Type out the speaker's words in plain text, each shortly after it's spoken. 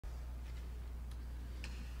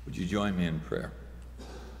Would you join me in prayer?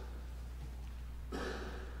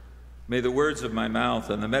 May the words of my mouth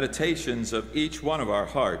and the meditations of each one of our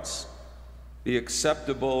hearts be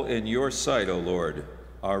acceptable in your sight, O Lord,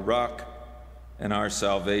 our rock and our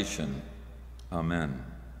salvation. Amen.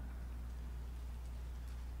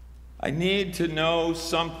 I need to know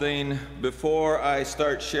something before I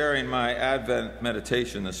start sharing my Advent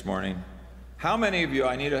meditation this morning. How many of you,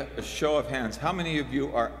 I need a show of hands, how many of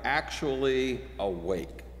you are actually awake?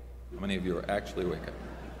 How many of you are actually awake?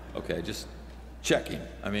 Okay, just checking.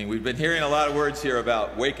 I mean, we've been hearing a lot of words here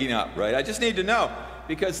about waking up, right? I just need to know,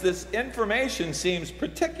 because this information seems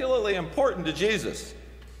particularly important to Jesus.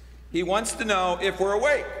 He wants to know if we're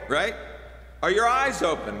awake, right? Are your eyes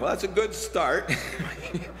open? Well, that's a good start.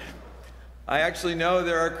 I actually know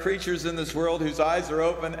there are creatures in this world whose eyes are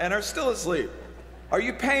open and are still asleep. Are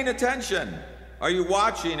you paying attention? Are you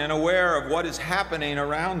watching and aware of what is happening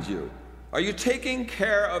around you? Are you taking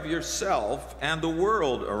care of yourself and the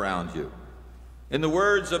world around you? In the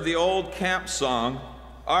words of the old camp song,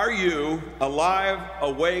 are you alive,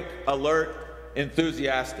 awake, alert,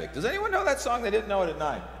 enthusiastic? Does anyone know that song? They didn't know it at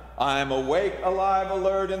night. I'm awake, alive,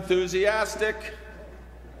 alert, enthusiastic.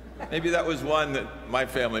 Maybe that was one that my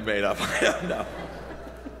family made up. I don't know.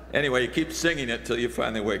 Anyway, you keep singing it till you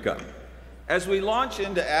finally wake up. As we launch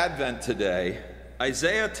into Advent today,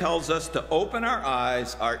 Isaiah tells us to open our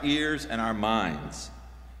eyes, our ears, and our minds.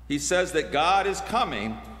 He says that God is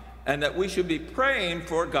coming and that we should be praying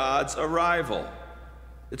for God's arrival.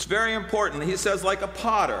 It's very important. He says, like a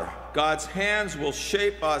potter, God's hands will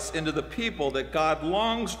shape us into the people that God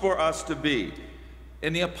longs for us to be.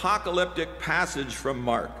 In the apocalyptic passage from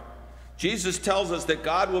Mark, Jesus tells us that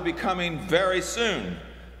God will be coming very soon,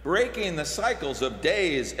 breaking the cycles of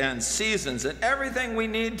days and seasons and everything we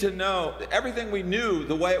need to know, everything we knew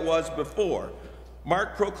the way it was before.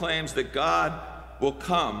 Mark proclaims that God will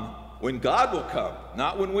come when God will come,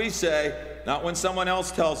 not when we say, not when someone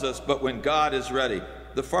else tells us, but when God is ready.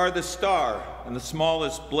 The farthest star and the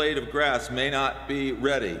smallest blade of grass may not be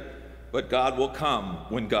ready, but God will come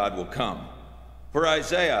when God will come. For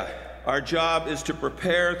Isaiah, our job is to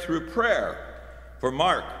prepare through prayer. For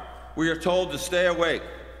Mark, we are told to stay awake,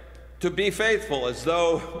 to be faithful as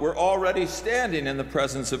though we're already standing in the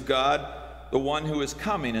presence of God, the one who is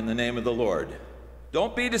coming in the name of the Lord.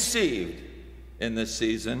 Don't be deceived in this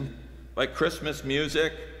season by Christmas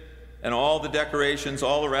music and all the decorations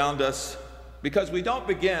all around us, because we don't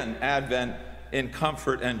begin Advent in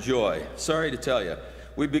comfort and joy. Sorry to tell you,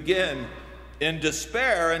 we begin in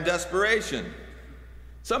despair and desperation.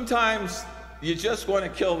 Sometimes you just want to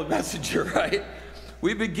kill the messenger, right?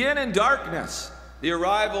 We begin in darkness. The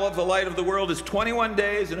arrival of the light of the world is 21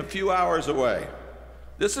 days and a few hours away.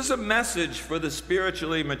 This is a message for the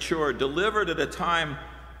spiritually mature, delivered at a time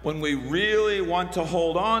when we really want to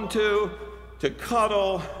hold on to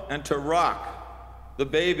cuddle, and to rock the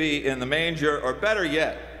baby in the manger, or better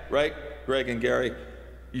yet, right, Greg and Gary,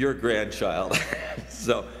 your grandchild.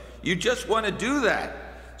 So you just want to do that.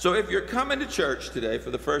 So if you're coming to church today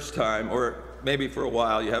for the first time, or maybe for a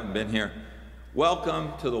while you haven't been here,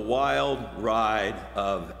 welcome to the wild ride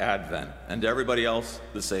of Advent. And to everybody else,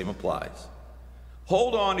 the same applies.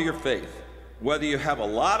 Hold on to your faith. Whether you have a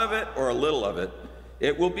lot of it or a little of it,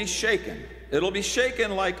 it will be shaken. It'll be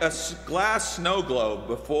shaken like a glass snow globe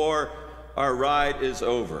before our ride is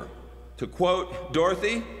over. To quote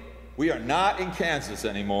Dorothy, we are not in Kansas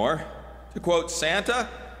anymore. To quote Santa,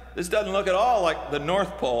 this doesn't look at all like the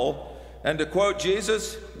North Pole. And to quote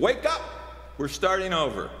Jesus, wake up, we're starting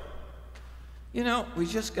over. You know, we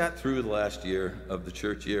just got through the last year of the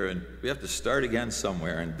church year, and we have to start again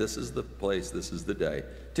somewhere, and this is the place, this is the day.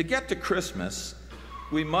 To get to Christmas,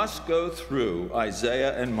 we must go through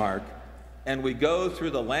Isaiah and Mark, and we go through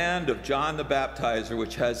the land of John the Baptizer,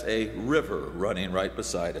 which has a river running right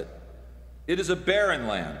beside it. It is a barren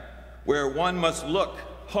land where one must look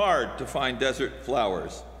hard to find desert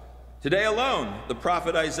flowers. Today alone, the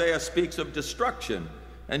prophet Isaiah speaks of destruction,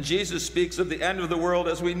 and Jesus speaks of the end of the world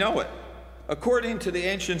as we know it. According to the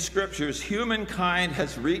ancient scriptures, humankind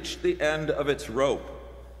has reached the end of its rope,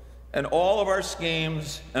 and all of our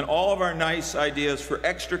schemes and all of our nice ideas for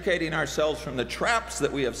extricating ourselves from the traps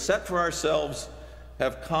that we have set for ourselves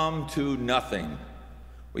have come to nothing.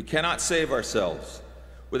 We cannot save ourselves.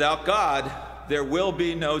 Without God, there will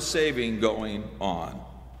be no saving going on.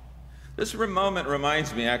 This moment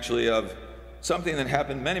reminds me actually of something that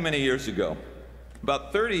happened many, many years ago.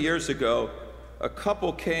 About 30 years ago, a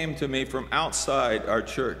couple came to me from outside our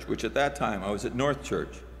church, which at that time I was at North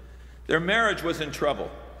Church. Their marriage was in trouble.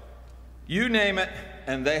 You name it,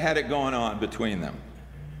 and they had it going on between them.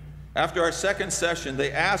 After our second session,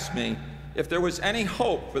 they asked me if there was any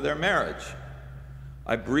hope for their marriage.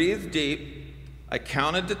 I breathed deep, I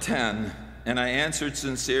counted to 10, and I answered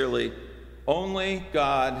sincerely, "Only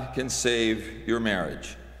God can save your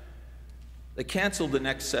marriage." They canceled the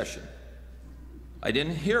next session. I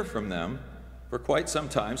didn't hear from them for quite some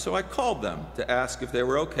time, so I called them to ask if they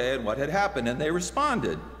were okay and what had happened, and they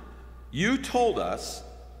responded, "You told us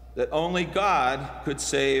that only God could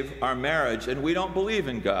save our marriage, and we don't believe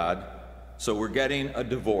in God, so we're getting a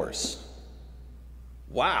divorce."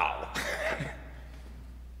 Wow.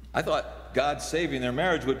 I thought God saving their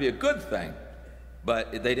marriage would be a good thing,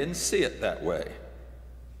 but they didn't see it that way.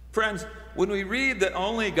 Friends, when we read that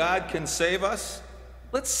only God can save us,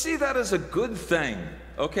 let's see that as a good thing,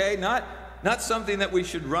 okay? Not something that we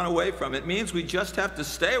should run away from. It means we just have to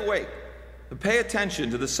stay awake and pay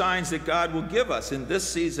attention to the signs that God will give us in this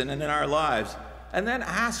season and in our lives, and then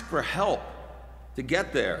ask for help to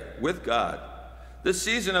get there with God. This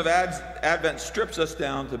season of Advent strips us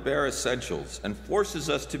down to bare essentials and forces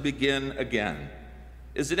us to begin again.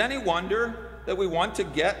 Is it any wonder that we want to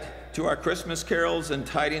get to our Christmas carols and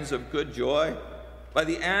tidings of good joy? By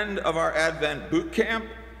the end of our Advent boot camp,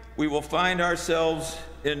 we will find ourselves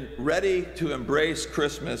ready to embrace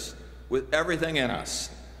Christmas with everything in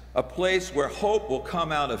us, a place where hope will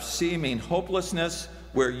come out of seeming hopelessness,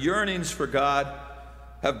 where yearnings for God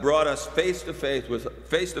have brought us face to face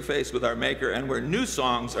with our Maker, and where new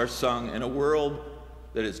songs are sung in a world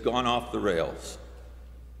that has gone off the rails.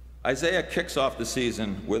 Isaiah kicks off the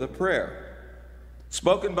season with a prayer,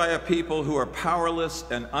 spoken by a people who are powerless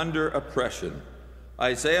and under oppression.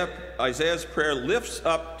 Isaiah's prayer lifts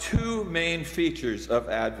up two main features of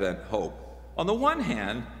Advent hope. On the one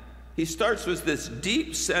hand, he starts with this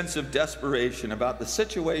deep sense of desperation about the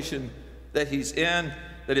situation that he's in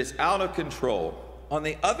that is out of control. On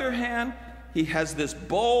the other hand, he has this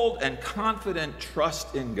bold and confident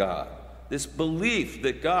trust in God, this belief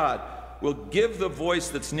that God will give the voice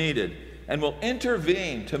that's needed and will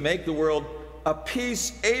intervene to make the world a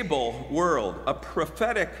peace-able world, a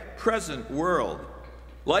prophetic present world.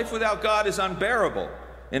 Life without God is unbearable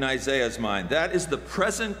in Isaiah's mind. That is the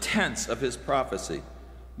present tense of his prophecy.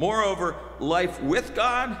 Moreover, life with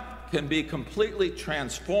God can be completely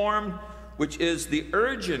transformed, which is the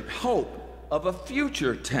urgent hope of a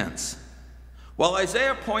future tense. While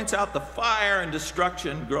Isaiah points out the fire and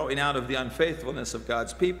destruction growing out of the unfaithfulness of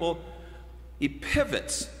God's people, he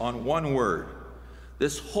pivots on one word.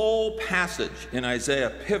 This whole passage in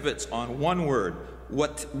Isaiah pivots on one word,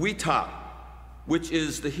 what we taught, which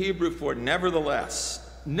is the Hebrew for nevertheless.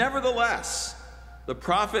 Nevertheless, the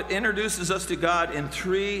prophet introduces us to God in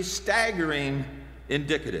three staggering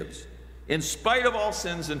indicatives. In spite of all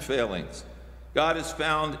sins and failings, God is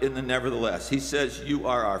found in the nevertheless. He says, "You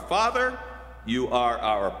are our Father, you are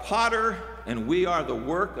our potter, and we are the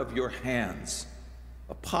work of your hands."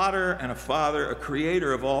 A potter and a father, a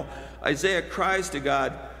creator of all. Isaiah cries to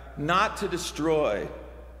God not to destroy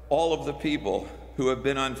all of the people who have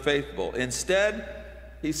been unfaithful. Instead,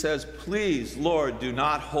 he says, "Please, Lord, do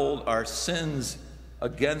not hold our sins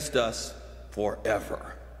against us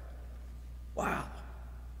forever." Wow.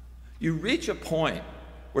 You reach a point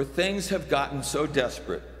where things have gotten so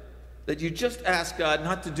desperate that you just ask God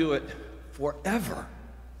not to do it forever,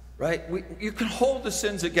 right? You can hold the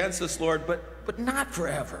sins against us, Lord, but not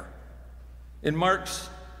forever. In Mark's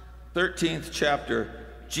 13th chapter,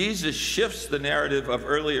 Jesus shifts the narrative of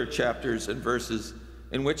earlier chapters and verses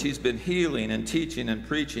in which he's been healing and teaching and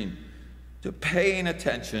preaching to paying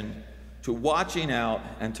attention, to watching out,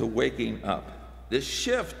 and to waking up. This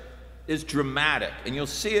shift is dramatic, and you'll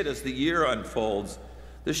see it as the year unfolds.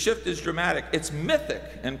 The shift is dramatic. It's mythic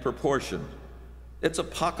in proportion. It's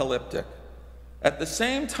apocalyptic. At the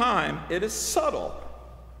same time, it is subtle,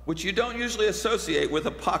 which you don't usually associate with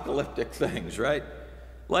apocalyptic things, right?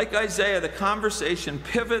 Like Isaiah, the conversation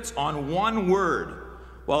pivots on one word.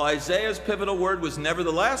 While Isaiah's pivotal word was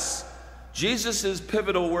nevertheless, Jesus'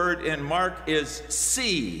 pivotal word in Mark is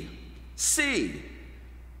see. See.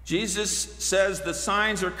 Jesus says the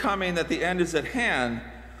signs are coming, that the end is at hand.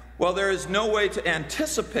 Well, there is no way to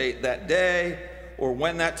anticipate that day or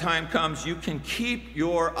when that time comes. You can keep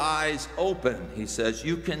your eyes open, he says.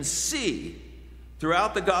 You can see.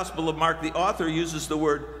 Throughout the Gospel of Mark, the author uses the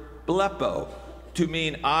word blepo to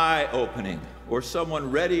mean eye-opening or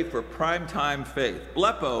someone ready for primetime faith.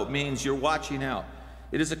 Blepo means you're watching out.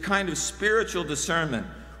 It is a kind of spiritual discernment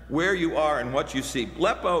where you are and what you see.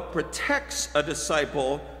 Blepo protects a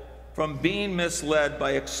disciple from being misled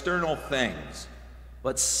by external things.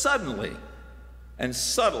 But suddenly and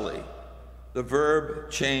subtly, the verb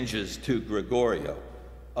changes to Gregorio,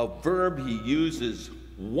 a verb he uses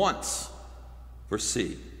once for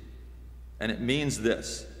see. And it means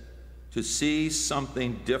this: to see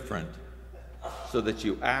something different so that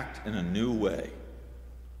you act in a new way.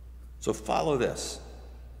 So follow this.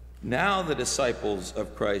 Now the disciples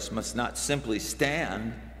of Christ must not simply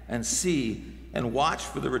stand and see and watch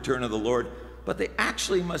for the return of the Lord, but they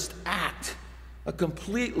actually must act a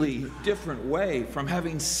completely different way from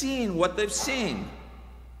having seen what they've seen.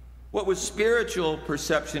 What was spiritual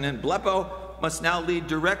perception in blepo must now lead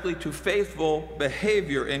directly to faithful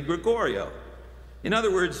behavior in Gregorio. In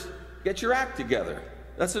other words, get your act together.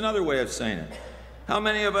 That's another way of saying it. How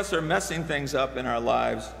many of us are messing things up in our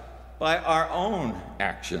lives by our own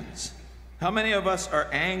actions? How many of us are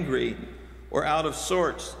angry or out of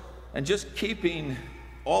sorts and just keeping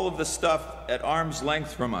all of the stuff at arm's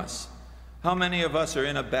length from us? How many of us are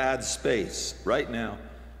in a bad space right now?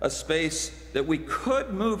 A space that we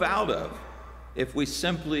could move out of if we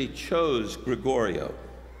simply chose Gregorio,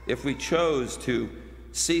 if we chose to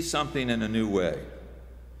see something in a new way.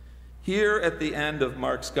 Here at the end of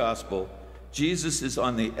Mark's gospel, Jesus is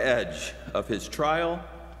on the edge of his trial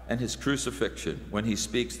and his crucifixion when he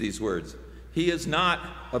speaks these words. He is not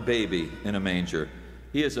a baby in a manger.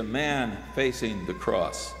 He is a man facing the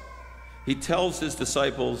cross. He tells his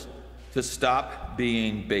disciples to stop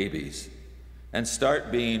being babies and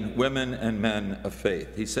start being women and men of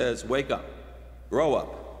faith. He says, wake up, grow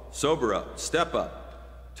up, sober up, step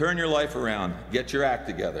up, turn your life around, get your act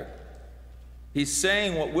together. He's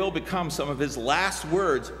saying what will become some of his last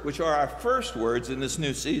words, which are our first words in this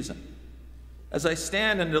new season. As I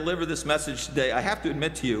stand and deliver this message today, I have to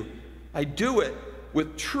admit to you, I do it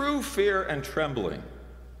with true fear and trembling.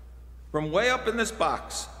 From way up in this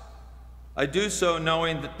box, I do so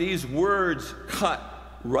knowing that these words cut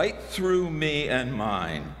right through me and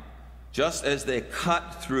mine, just as they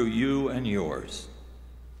cut through you and yours.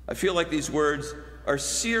 I feel like these words are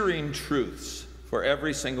searing truths for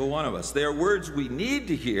every single one of us. They are words we need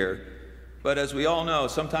to hear, but as we all know,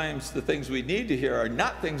 sometimes the things we need to hear are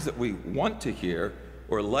not things that we want to hear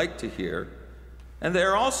or like to hear. And they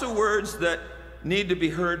are also words that need to be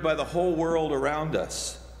heard by the whole world around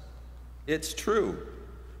us. It's true.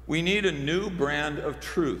 We need a new brand of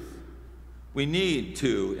truth. We need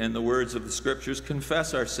to, in the words of the scriptures,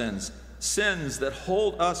 confess our sins, sins that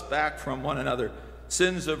hold us back from one another,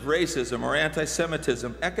 sins of racism or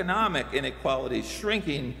anti-Semitism, economic inequality,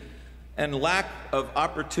 shrinking, and lack of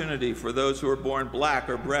opportunity for those who are born black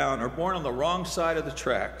or brown or born on the wrong side of the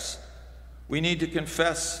tracks. We need to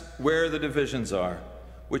confess where the divisions are,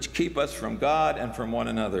 which keep us from God and from one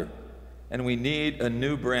another. And we need a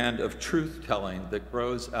new brand of truth-telling that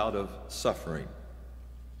grows out of suffering.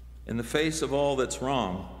 In the face of all that's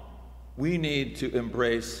wrong, we need to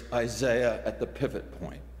embrace Isaiah at the pivot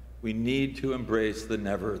point. We need to embrace the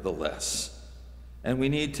nevertheless. And we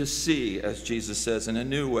need to see, as Jesus says, in a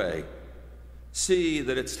new way, see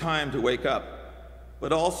that it's time to wake up,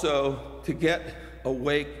 but also to get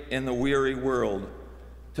awake in the weary world,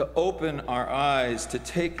 to open our eyes, to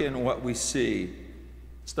take in what we see.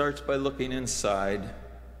 Starts by looking inside,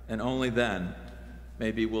 and only then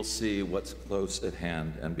maybe we'll see what's close at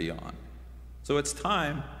hand and beyond. So it's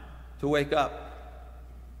time to wake up.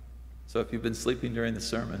 So if you've been sleeping during the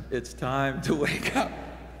sermon, it's time to wake up.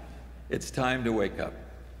 It's time to wake up.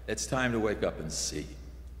 It's time to wake up and see.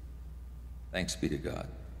 Thanks be to God.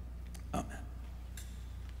 Amen.